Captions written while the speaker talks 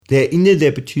Der er intet,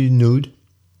 der betyder noget.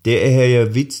 Det har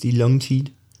jeg vidst i lang tid.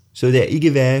 Så det er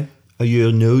ikke værd at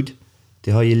gøre noget.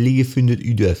 Det har jeg lige fundet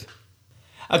ud af.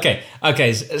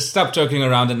 Okay, stop joking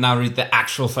around and now read the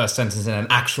actual first sentence in an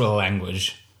actual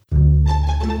language.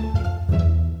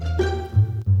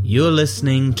 You're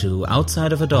listening to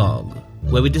Outside of a Dog,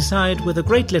 where we decide whether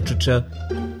great literature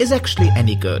is actually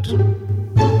any good.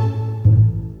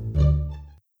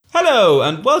 Hello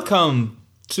and welcome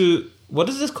to, what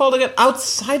is this called again?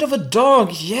 Outside of a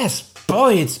Dog, yes.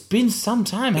 Boy, it's been some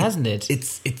time, hasn't it?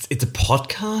 It's a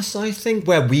podcast, I think,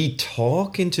 where we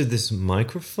talk into this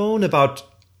microphone about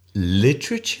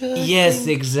literature. Yes,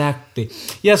 exactly.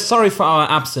 Yes, sorry for our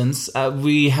absence.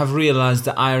 We have realized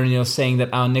the irony of saying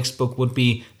that our next book would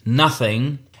be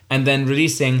nothing and then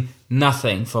releasing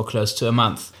nothing for close to a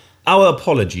month. Our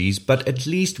apologies, but at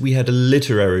least we had a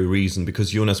literary reason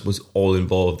because Jonas was all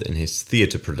involved in his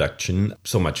theatre production.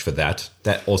 So much for that.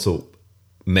 That also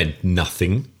meant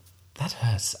nothing. That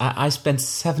hurts. I spent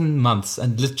 7 months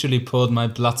and literally poured my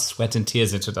blood, sweat and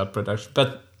tears into that production.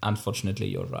 But unfortunately,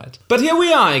 you're right. But here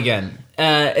we are again.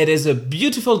 It is a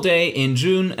beautiful day in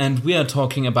June and we are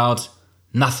talking about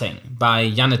Nothing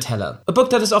by Janne Teller. A book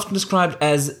that is often described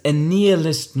as a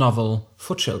nihilist novel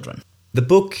for children. The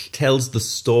book tells the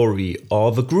story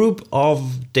of a group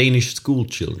of Danish school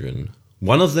children.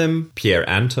 One of them, Pierre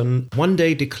Anton, one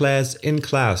day declares in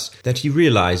class that he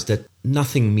realized that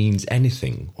nothing means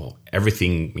anything, or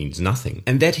everything means nothing,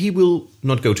 and that he will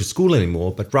not go to school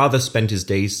anymore, but rather spend his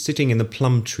days sitting in a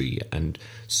plum tree and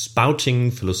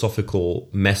spouting philosophical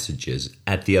messages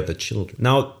at the other children.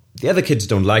 Now, the other kids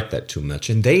don't like that too much,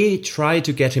 and they try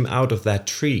to get him out of that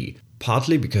tree,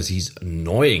 partly because he's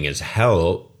annoying as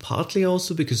hell, partly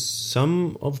also because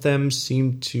some of them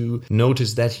seem to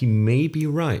notice that he may be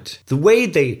right. The way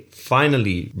they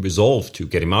finally resolve to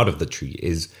get him out of the tree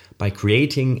is by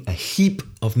creating a heap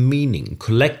of meaning,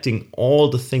 collecting all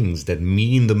the things that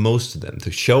mean the most to them,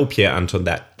 to show Pierre Anton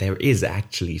that there is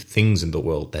actually things in the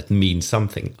world that mean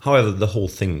something. However, the whole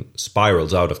thing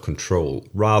spirals out of control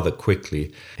rather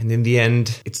quickly, and in the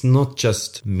end, it's not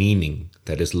just meaning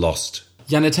that is lost.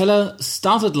 Janne Teller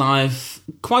started life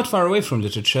quite far away from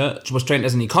literature. She was trained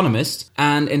as an economist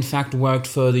and in fact worked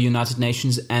for the United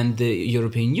Nations and the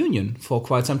European Union for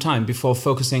quite some time before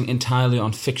focusing entirely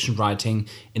on fiction writing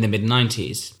in the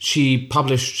mid-90s. She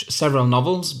published several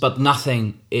novels, but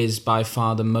Nothing is by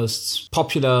far the most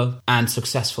popular and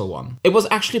successful one. It was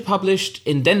actually published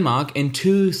in Denmark in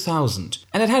 2000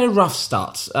 and it had a rough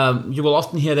start. You will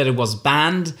often hear that it was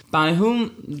banned. By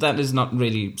whom? That is not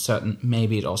really certain.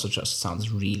 Maybe it also just sounds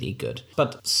really good.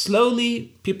 But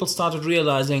slowly people started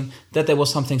realizing that there was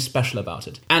something special about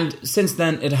it. And since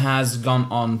then it has gone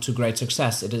on to great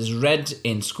success. It is read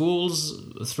in schools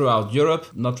throughout Europe,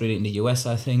 not really in the US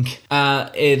I think.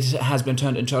 It has been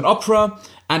turned into an opera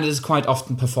and it is quite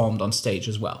often performed on stage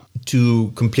as well.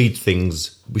 To complete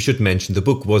things, we should mention the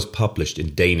book was published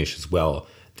in Danish as well.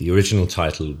 The original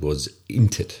title was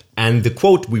Intet. And the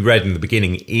quote we read in the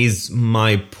beginning is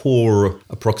my poor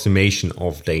approximation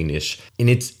of Danish. In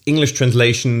its English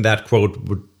translation, that quote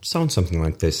would sound something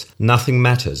like this. Nothing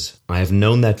matters. I have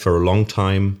known that for a long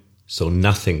time, so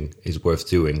nothing is worth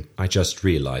doing. I just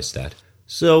realized that.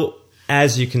 So,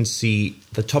 as you can see,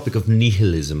 the topic of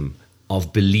nihilism,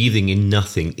 of believing in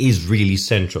nothing, is really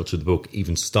central to the book,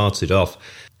 even starts it off.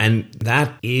 And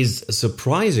that is a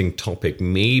surprising topic,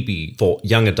 maybe, for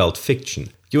young adult fiction.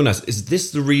 Jonas, is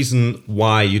this the reason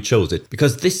why you chose it?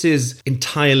 Because this is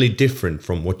entirely different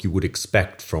from what you would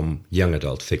expect from young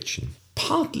adult fiction.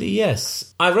 Partly,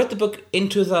 yes. I read the book in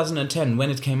 2010 when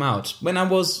it came out, when I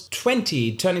was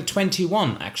 20, turning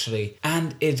 21 actually,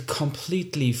 and it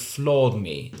completely floored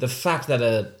me. The fact that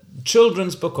a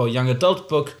children's book or young adult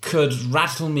book could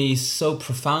rattle me so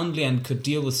profoundly and could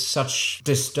deal with such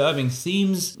disturbing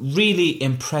themes really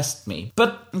impressed me.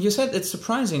 But you said it's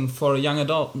surprising for a young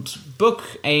adult book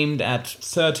aimed at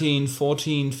 13,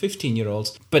 14,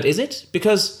 15-year-olds. But is it?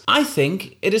 Because I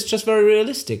think it is just very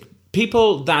realistic.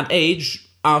 People that age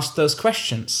ask those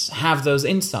questions, have those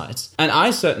insights. And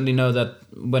I certainly know that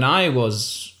when I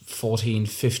was 14,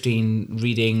 15,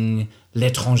 reading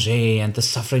L'étranger and The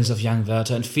Sufferings of Young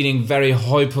Werther and feeling very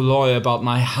hoi polloi about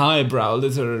my highbrow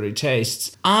literary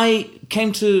tastes, I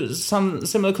came to some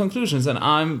similar conclusions and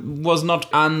I was not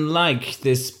unlike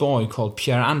this boy called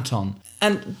Pierre Anton.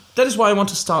 And that is why I want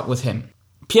to start with him.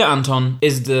 Pierre Anton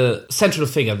is the central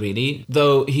figure, really,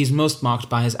 though he's most marked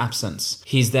by his absence.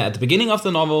 He's there at the beginning of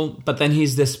the novel, but then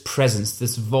he's this presence,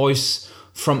 this voice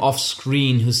from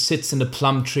off-screen who sits in a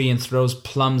plum tree and throws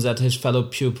plums at his fellow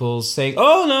pupils, saying,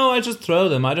 "Oh no, I just throw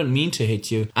them, I don't mean to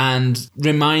hit you," and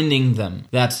reminding them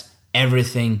that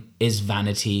everything is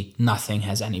vanity, nothing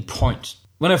has any point.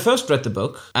 When I first read the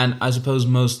book, and I suppose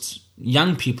most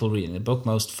young people reading the book,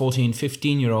 most 14,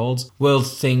 15-year-olds, will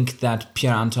think that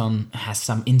Pierre Anton has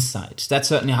some insight. That's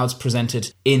certainly how it's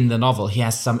presented in the novel. He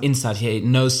has some insight, he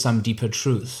knows some deeper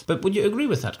truth. But would you agree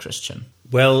with that, Christian?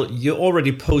 Well, you're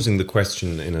already posing the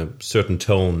question in a certain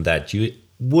tone that you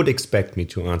would expect me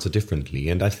to answer differently.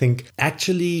 And I think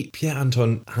actually Pierre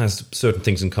Anton has certain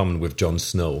things in common with Jon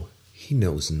Snow. He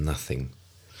knows nothing.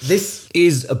 This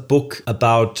is a book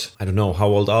about, I don't know, how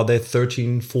old are they?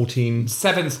 13, 14?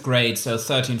 7th grade, so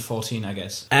 13, 14, I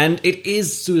guess. And it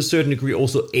is, to a certain degree,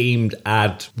 also aimed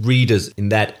at readers in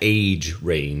that age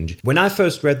range. When I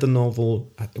first read the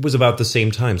novel, it was about the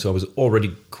same time, so I was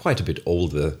already quite a bit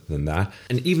older than that.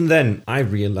 And even then, I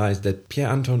realized that Pierre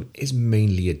Anton is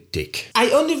mainly a dick. I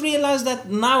only realized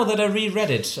that now that I reread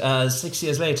it 6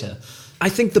 years later. I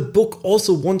think the book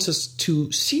also wants us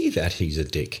to see that he's a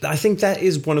dick. I think that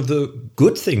is one of the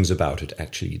good things about it,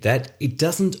 actually, that it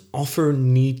doesn't offer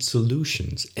neat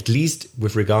solutions, at least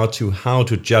with regard to how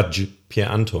to judge Pierre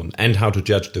Anton and how to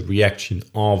judge the reaction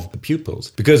of the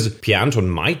pupils. Because Pierre Anton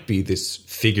might be this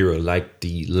figure like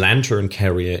the lantern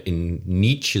carrier in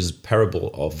Nietzsche's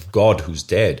parable of God who's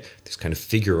dead, this kind of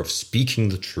figure of speaking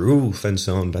the truth and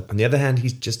so on. But on the other hand,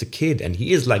 he's just a kid, and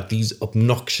he is like these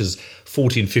obnoxious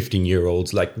 14,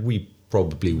 15-year-olds like we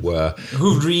probably were.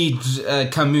 Who read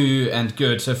Camus and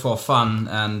Goethe for fun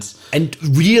and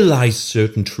realize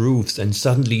certain truths, and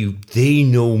suddenly they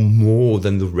know more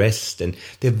than the rest, and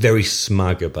they're very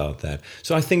smug about that.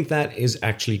 So I think that is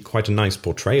actually quite a nice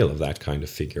portrayal of that kind of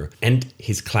figure. And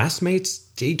his classmates,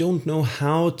 they don't know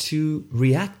how to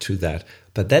react to that.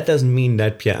 But that doesn't mean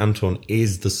that Pierre Anton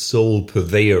is the sole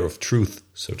purveyor of truth,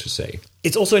 so to say.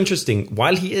 It's also interesting,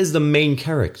 while he is the main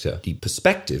character, the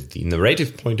perspective, the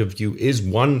narrative point of view is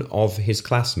one of his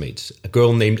classmates, a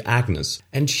girl named Agnes.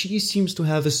 And she seems to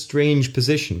have a strange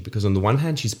position, because on the one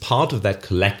hand, she's part of that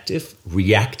collective,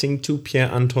 reacting to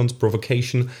Pierre Anton's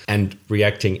provocation and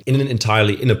reacting in an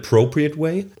entirely inappropriate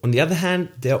way. On the other hand,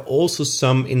 there are also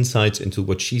some insights into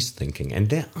what she's thinking. And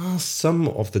there are some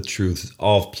of the truths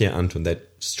of Pierre Anton that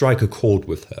strike a chord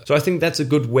with her. So I think that's a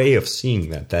good way of seeing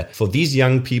that for these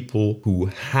young people who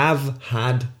have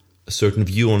had a certain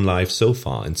view on life so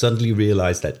far and suddenly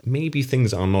realize that maybe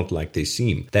things are not like they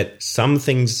seem, that some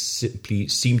things simply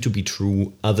seem to be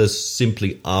true, others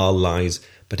simply are lies,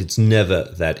 but it's never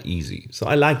that easy. So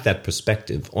I like that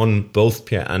perspective on both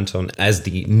Pierre Anton as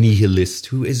the nihilist,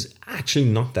 who is actually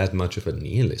not that much of a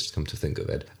nihilist, come to think of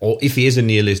it. Or if he is a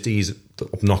nihilist, he's the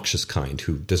obnoxious kind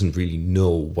who doesn't really know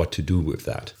what to do with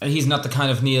that. He's not the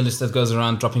kind of nihilist that goes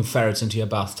around dropping ferrets into your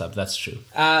bathtub, that's true.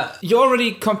 You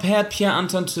already compared Pierre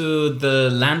Anton to the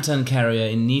lantern carrier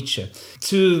in Nietzsche.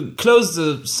 To close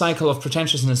the cycle of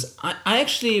pretentiousness, I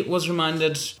actually was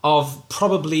reminded of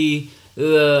probably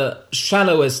the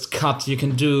shallowest cut you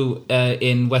can do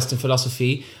in Western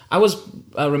philosophy. I was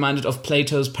reminded of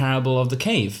Plato's parable of the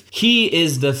cave. He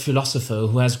is the philosopher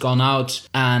who has gone out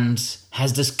and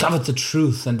has discovered the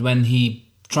truth, and when he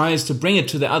tries to bring it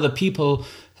to the other people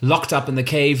locked up in the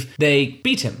cave, they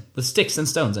beat him with sticks and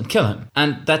stones and kill him.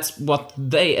 And that's what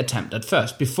they attempt at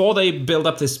first. Before they build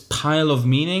up this pile of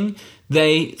meaning,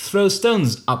 they throw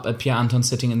stones up at Pierre Anton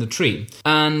sitting in the tree.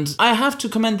 And I have to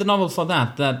commend the novel for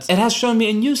that it has shown me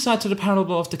a new side to the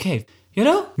parable of the cave. You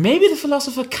know, maybe the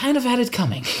philosopher kind of had it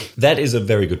coming. That is a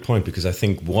very good point, because I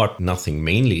think what Nothing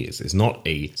mainly is not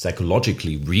a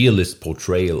psychologically realist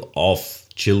portrayal of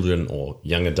children or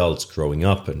young adults growing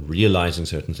up and realizing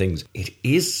certain things. It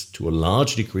is, to a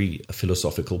large degree, a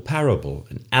philosophical parable,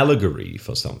 an allegory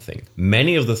for something.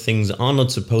 Many of the things are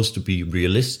not supposed to be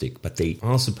realistic, but they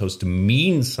are supposed to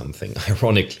mean something,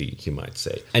 ironically, you might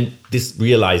say. And this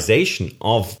realization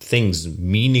of things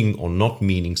meaning or not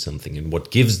meaning something, and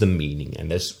what gives them meaning, and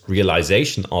this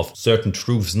realization of certain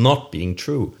truths not being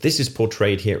true, this is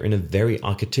portrayed here in a very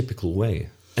archetypical way.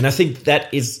 And I think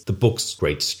that is the book's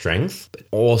great strength, but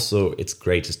also its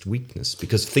greatest weakness,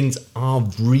 because things are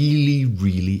really,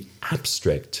 really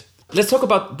abstract. Let's talk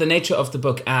about the nature of the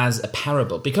book as a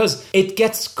parable, because it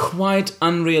gets quite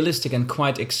unrealistic and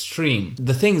quite extreme.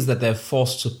 The things that they're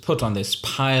forced to put on this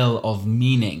pile of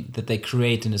meaning that they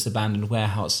create in this abandoned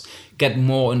warehouse get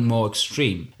more and more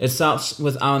extreme. It starts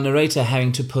with our narrator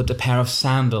having to put a pair of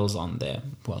sandals on there.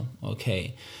 Well,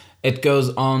 okay. It goes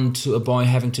on to a boy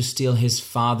having to steal his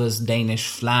father's Danish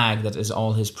flag that is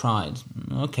all his pride.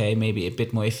 Okay, maybe a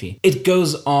bit more iffy. It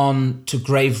goes on to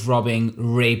grave robbing,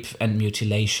 rape and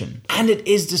mutilation. And it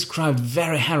is described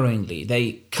very harrowingly.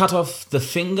 They cut off the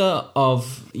finger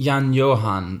of Jan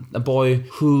Johan, a boy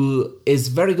who is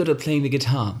very good at playing the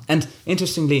guitar. And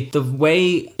interestingly, the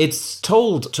way it's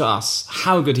told to us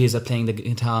how good he is at playing the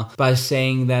guitar by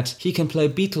saying that he can play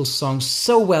Beatles songs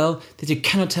so well that you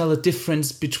cannot tell the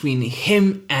difference between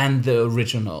him and the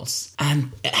originals.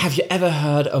 And have you ever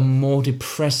heard a more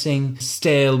depressing,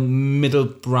 stale,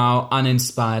 middle-brow,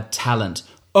 uninspired talent?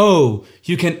 Oh,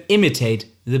 you can imitate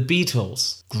the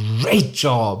Beatles. Great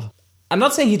job. I'm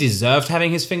not saying he deserved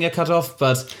having his finger cut off,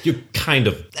 but You kind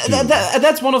of do.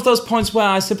 that's one of those points where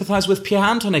I sympathize with Pierre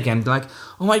Anton again. Like,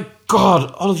 oh my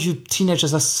God, all of you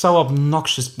teenagers are so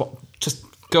obnoxious. Just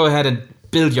go ahead and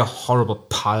build your horrible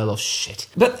pile of shit.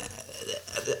 But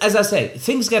as I say,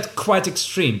 things get quite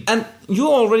extreme. And you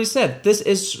already said this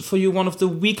is for you one of the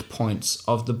weak points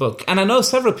of the book. And I know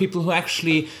several people who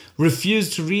actually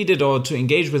refuse to read it or to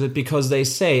engage with it because they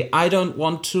say, I don't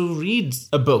want to read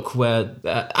a book where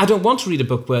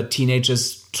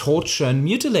teenagers torture and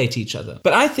mutilate each other.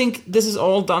 But I think this is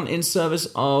all done in service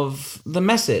of the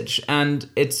message, and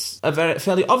it's a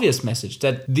fairly obvious message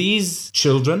that these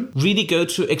children really go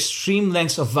to extreme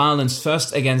lengths of violence,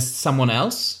 first against someone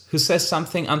else who says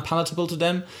something unpalatable to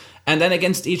them, and then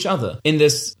against each other in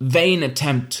this vain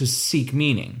attempt to seek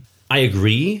meaning. I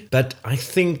agree, but I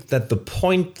think that the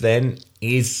point then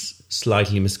is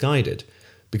slightly misguided.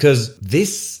 Because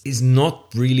this is not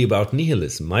really about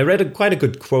nihilism. I read quite a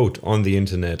good quote on the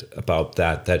internet about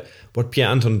that what Pierre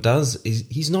Anton does is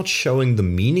he's not showing the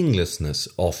meaninglessness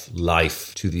of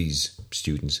life to these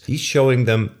students. He's showing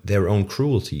them their own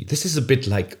cruelty. This is a bit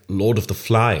like Lord of the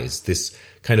Flies, this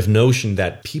kind of notion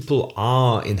that people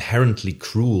are inherently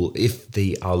cruel if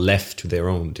they are left to their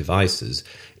own devices,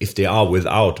 if they are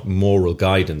without moral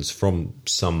guidance from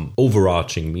some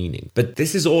overarching meaning. But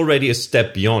this is already a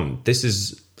step beyond. This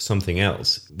is something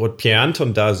else. What Pierre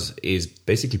Anton does is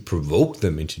basically provoke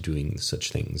them into doing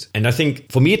such things. And I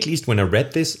think, for me at least, when I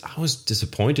read this, I was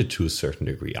disappointed to a certain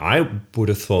degree. I would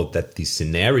have thought that the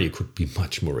scenario could be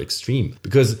much more extreme.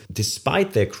 Because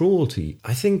despite their cruelty,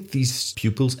 I think these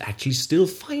pupils actually still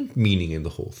find meaning in the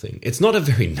whole thing. It's not a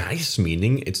very nice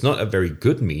meaning, it's not a very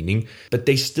good meaning, but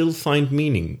they still find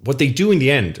meaning. What they do in the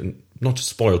end, and not to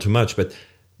spoil too much, but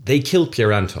they kill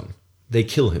Pierre Anton. They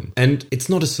kill him. And it's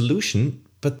not a solution,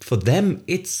 but for them,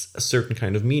 it's a certain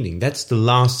kind of meaning. That's the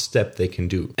last step they can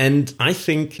do. And I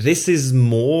think this is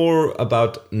more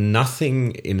about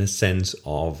nothing in a sense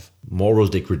of moral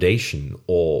degradation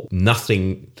or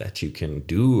nothing that you can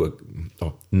do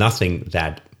or nothing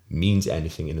that means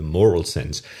anything in a moral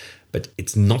sense. But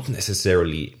it's not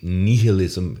necessarily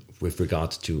nihilism with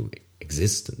regards to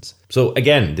existence. So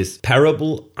again, this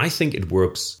parable, I think it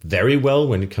works very well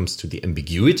when it comes to the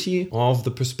ambiguity of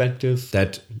the perspective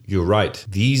that you're right.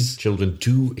 These children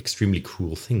do extremely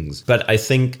cruel things. But I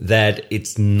think that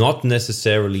it's not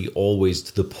necessarily always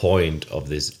to the point of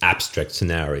this abstract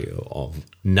scenario of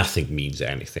nothing means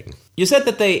anything. You said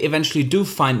that they eventually do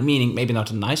find meaning, maybe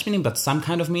not a nice meaning, but some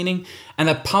kind of meaning. And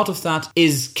that part of that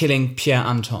is killing Pierre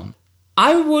Anton.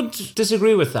 I would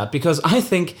disagree with that because I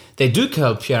think they do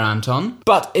kill Pierre Anton,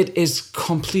 but it is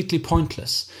completely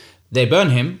pointless. They burn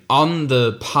him on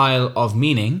the pile of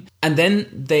meaning, and then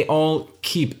they all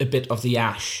keep a bit of the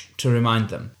ash to remind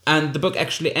them. And the book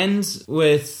actually ends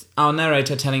with our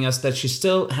narrator telling us that she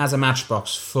still has a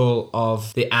matchbox full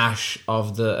of the ash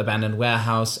of the abandoned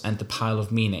warehouse and the pile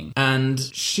of meaning. And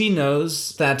she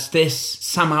knows that this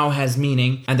somehow has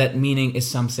meaning, and that meaning is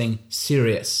something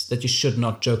serious that you should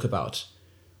not joke about.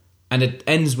 And it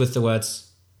ends with the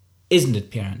words, "Isn't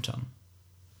it, Pierre Anton?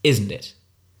 Isn't it?"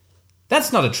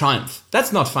 That's not a triumph.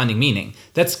 That's not finding meaning.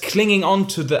 That's clinging on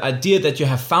to the idea that you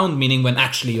have found meaning when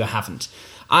actually you haven't.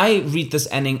 I read this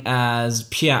ending as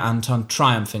Pierre Anton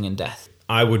triumphing in death.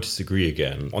 I would disagree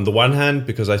again. On the one hand,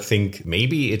 because I think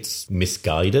maybe it's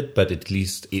misguided, but at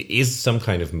least it is some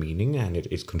kind of meaning and it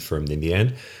is confirmed in the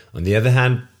end. On the other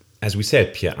hand, as we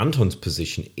said, Pierre Anton's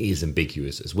position is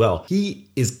ambiguous as well. He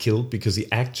is killed because he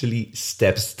actually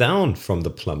steps down from the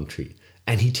plum tree.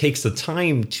 And he takes the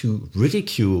time to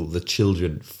ridicule the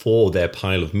children for their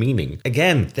pile of meaning.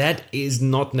 Again, that is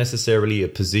not necessarily a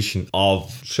position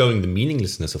of showing the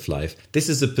meaninglessness of life. This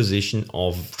is a position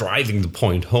of driving the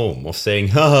point home, of saying,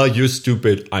 haha, you're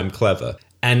stupid, I'm clever.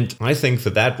 And I think for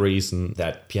that reason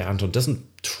that Pierre Anton doesn't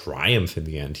triumph in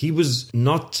the end. He was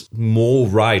not more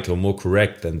right or more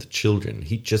correct than the children.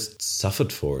 He just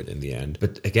suffered for it in the end.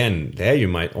 But again, there you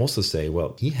might also say,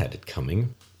 well, he had it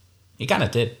coming. He kind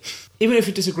of did. Even if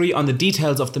you disagree on the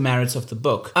details of the merits of the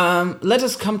book, let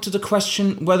us come to the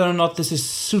question whether or not this is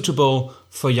suitable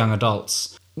for young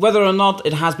adults. Whether or not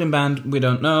it has been banned, we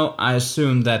don't know. I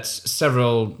assume that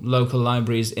several local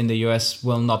libraries in the US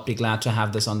will not be glad to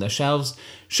have this on their shelves.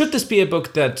 Should this be a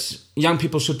book that young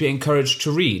people should be encouraged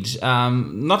to read?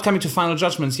 Not coming to final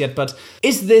judgments yet, but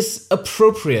is this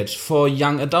appropriate for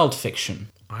young adult fiction?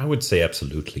 I would say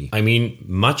absolutely. I mean,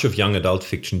 much of young adult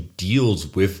fiction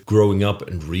deals with growing up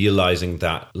and realizing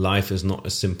that life is not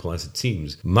as simple as it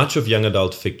seems. Much of young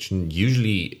adult fiction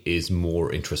usually is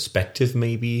more introspective,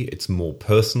 maybe. It's more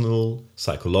personal,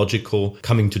 psychological,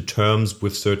 coming to terms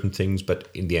with certain things, but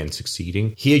in the end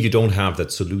succeeding. Here you don't have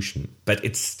that solution, but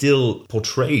it still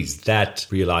portrays that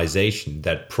realization,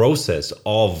 that process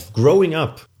of growing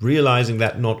up, realizing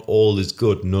that not all is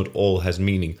good, not all has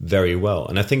meaning very well.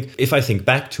 And I think if I think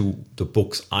back to the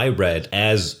books I read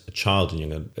as a child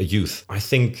and a youth, I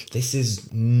think this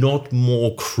is not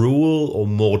more cruel or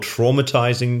more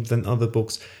traumatizing than other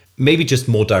books. Maybe just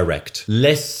more direct,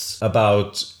 less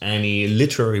about any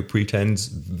literary pretense,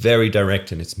 very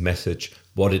direct in its message,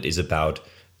 what it is about,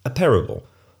 a parable.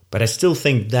 But I still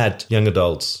think that young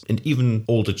adults and even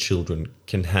older children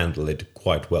can handle it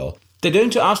quite well. They're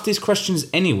going to ask these questions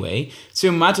anyway, so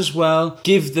you might as well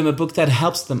give them a book that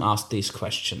helps them ask these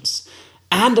questions.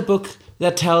 And a book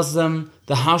that tells them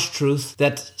the harsh truth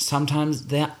that sometimes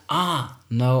there are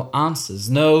no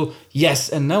answers, no yes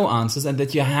and no answers, and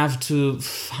that you have to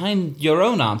find your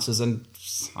own answers and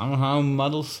somehow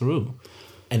muddle through.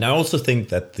 And I also think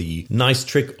that the nice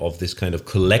trick of this kind of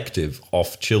collective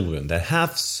of children that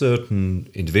have certain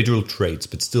individual traits,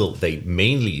 but still they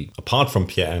mainly, apart from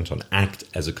Pierre Anton, act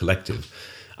as a collective.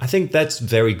 I think that's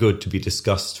very good to be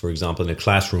discussed, for example, in a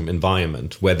classroom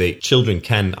environment where the children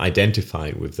can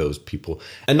identify with those people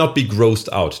and not be grossed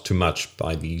out too much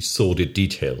by the sordid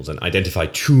details and identify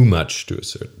too much to a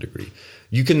certain degree.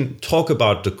 You can talk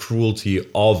about the cruelty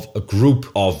of a group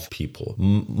of people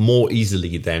more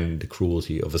easily than the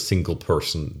cruelty of a single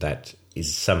person that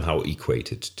is somehow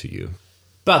equated to you.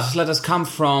 But let us come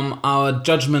from our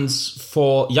judgments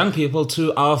for young people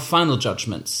to our final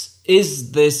judgments.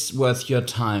 Is this worth your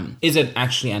time? Is it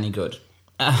actually any good?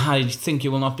 I think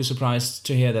you will not be surprised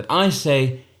to hear that I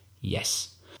say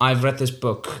yes. I've read this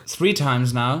book 3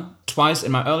 times now, twice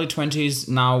in my early 20s,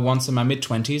 now once in my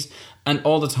mid-20s, and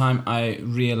all the time I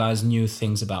realize new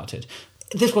things about it.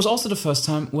 This was also the first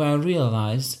time where I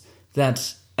realized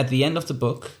that at the end of the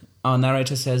book, our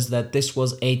narrator says that this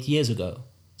was 8 years ago.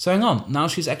 So hang on, now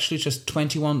she's actually just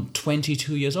 21,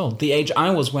 22 years old, the age I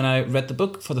was when I read the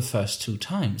book for the first 2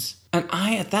 times. And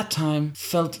I, at that time,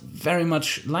 felt very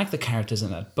much like the characters in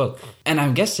that book. And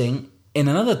I'm guessing in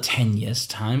another 10 years'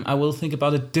 time, I will think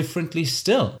about it differently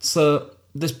still. So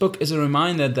this book is a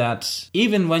reminder that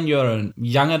even when you're a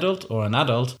young adult or an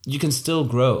adult, you can still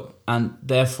grow. And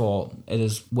therefore, it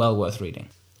is well worth reading.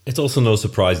 It's also no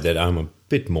surprise that I'm a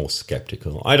bit more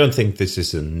skeptical. I don't think this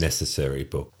is a necessary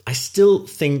book. I still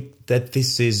think that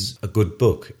this is a good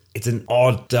book. It's an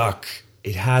odd duck.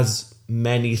 It has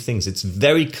many things. It's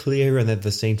very clear and at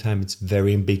the same time it's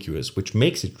very ambiguous, which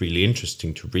makes it really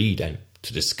interesting to read and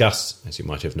to discuss, as you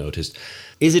might have noticed.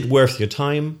 Is it worth your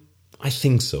time? I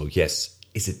think so, yes.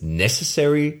 Is it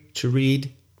necessary to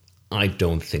read? I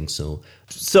don't think so.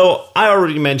 So I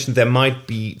already mentioned there might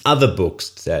be other books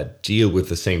that deal with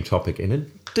the same topic in a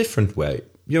different way.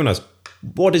 Jonas,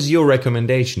 what is your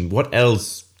recommendation? What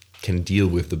else can deal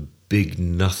with the big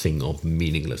nothing of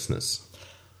meaninglessness?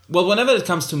 Well, whenever it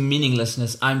comes to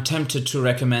meaninglessness, I'm tempted to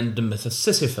recommend The Myth of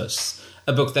Sisyphus,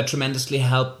 a book that tremendously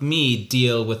helped me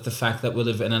deal with the fact that we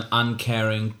live in an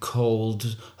uncaring,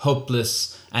 cold,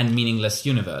 hopeless, and meaningless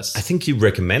universe. I think you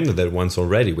recommended that once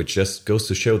already, which just goes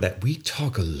to show that we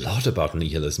talk a lot about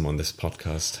nihilism on this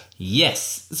podcast.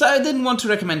 Yes, so I didn't want to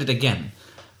recommend it again.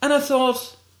 And I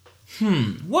thought,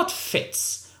 what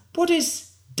fits? What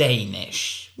is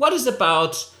Danish? What is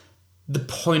about the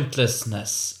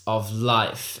pointlessness of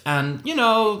life? And,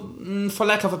 for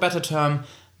lack of a better term,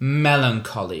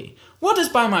 melancholy. What is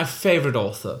by my favorite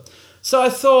author? So I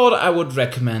thought I would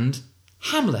recommend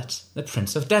Hamlet, the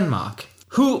Prince of Denmark,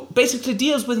 who basically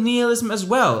deals with nihilism as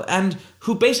well, and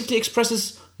who basically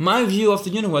expresses my view of the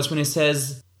universe when he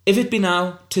says, if it be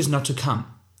now, 'tis not to come.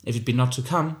 If it be not to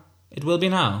come, it will be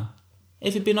now.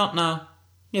 If it be not now,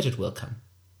 yet it will come.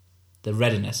 The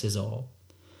readiness is all.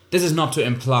 This is not to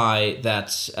imply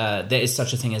that there is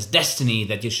such a thing as destiny,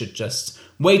 that you should just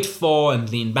wait for and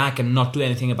lean back and not do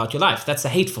anything about your life. That's a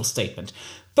hateful statement.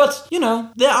 But,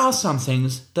 there are some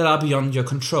things that are beyond your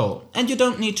control, and you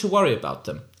don't need to worry about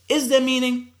them. Is there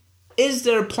meaning? Is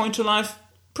there a point to life?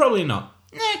 Probably not.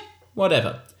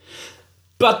 Whatever.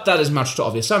 But that is much too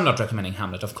obvious, so I'm not recommending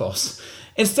Hamlet, of course.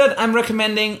 Instead, I'm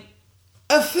recommending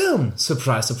a film.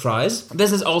 Surprise, surprise.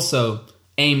 This is also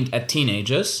aimed at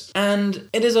teenagers, and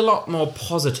it is a lot more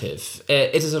positive.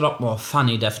 It is a lot more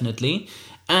funny, definitely.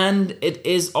 And it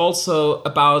is also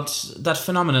about that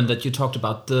phenomenon that you talked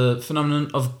about, the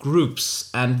phenomenon of groups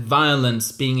and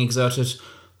violence being exerted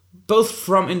both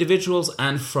from individuals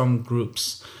and from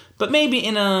groups. But maybe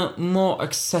in a more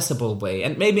accessible way,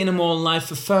 and maybe in a more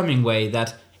life-affirming way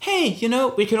that, hey,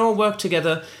 we can all work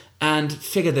together and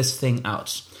figure this thing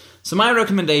out. So my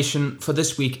recommendation for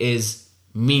this week is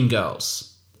Mean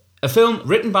Girls. A film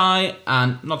written by,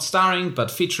 and not starring,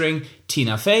 but featuring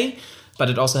Tina Fey, but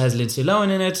it also has Lindsay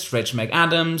Lohan in it, Rachel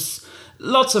McAdams,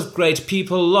 lots of great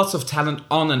people, lots of talent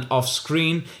on and off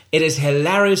screen. It is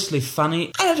hilariously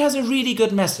funny, and it has a really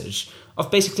good message of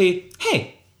basically,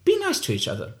 hey, be nice to each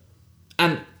other.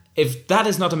 And if that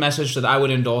is not a message that I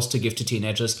would endorse to give to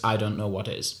teenagers, I don't know what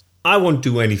is. I won't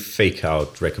do any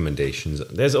fake-out recommendations.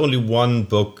 There's only one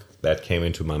book that came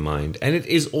into my mind, and it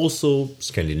is also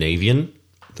Scandinavian,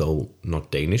 though not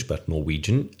Danish, but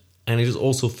Norwegian, and it is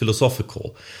also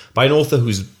philosophical, by an author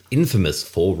who's infamous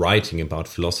for writing about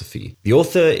philosophy. The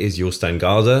author is Jostein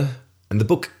Gaarder, and the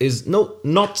book is,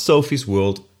 not Sophie's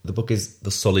World, the book is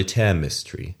The Solitaire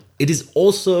Mystery. It is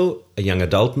also a young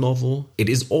adult novel. It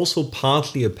is also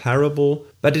partly a parable,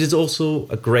 but it is also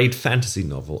a great fantasy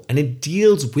novel. And it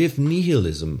deals with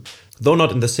nihilism, though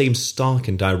not in the same stark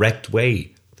and direct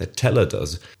way that Teller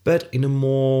does, but in a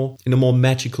more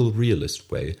magical,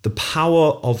 realist way. The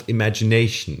power of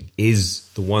imagination is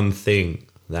the one thing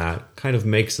that kind of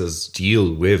makes us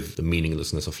deal with the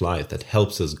meaninglessness of life, that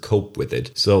helps us cope with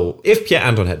it. So if Pierre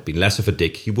Anton had been less of a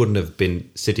dick, he wouldn't have been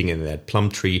sitting in that plum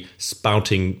tree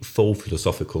spouting faux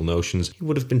philosophical notions. He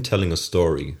would have been telling a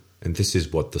story. And this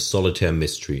is what The Solitaire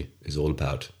Mystery is all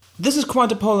about. This is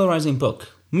quite a polarizing book.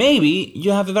 Maybe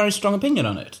you have a very strong opinion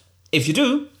on it. If you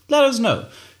do, let us know.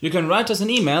 You can write us an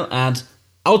email at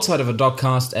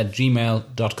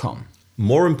outsideofadogcast@gmail.com.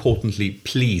 More importantly,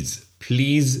 please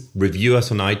review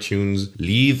us on iTunes,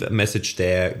 leave a message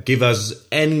there, give us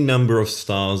any number of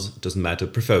stars, doesn't matter,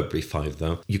 preferably 5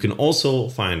 though. You can also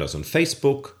find us on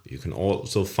Facebook, you can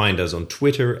also find us on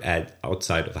Twitter at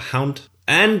Outside of a Hound,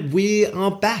 and we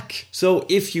are back. So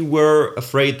if you were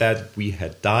afraid that we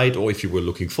had died, or if you were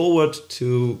looking forward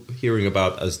to hearing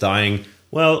about us dying,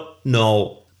 well,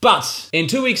 no. But in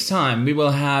 2 weeks' time, we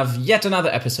will have yet another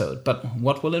episode. But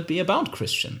what will it be about,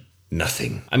 Christian?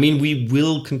 Nothing. I mean, we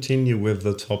will continue with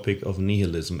the topic of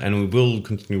nihilism, and we will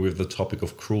continue with the topic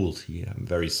of cruelty, I'm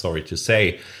very sorry to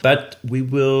say. But we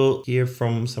will hear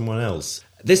from someone else.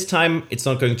 This time, it's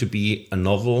not going to be a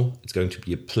novel, it's going to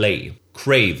be a play.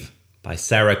 Crave by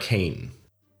Sarah Kane.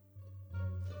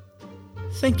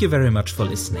 Thank you very much for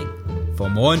listening. For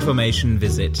more information,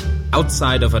 visit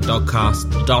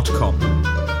outsideofadogcast.com.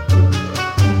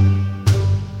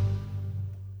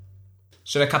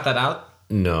 Should I cut that out?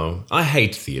 No, I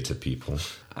hate theatre people.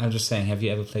 I'm just saying, have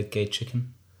you ever played gay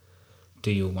chicken?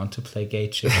 Do you want to play gay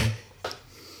chicken?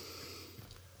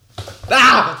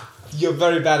 Ah! You're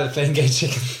very bad at playing gay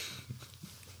chicken.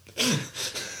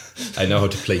 I know how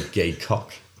to play gay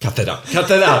cock. Cut that out. Cut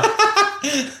that out.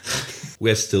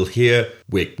 We're still here.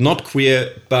 We're not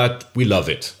queer, but we love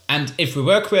it. And if we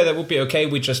were queer, that would be okay.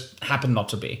 We just happen not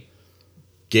to be.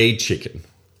 Gay chicken.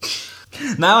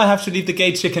 Now I have to leave the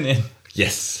gay chicken in.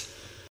 Yes.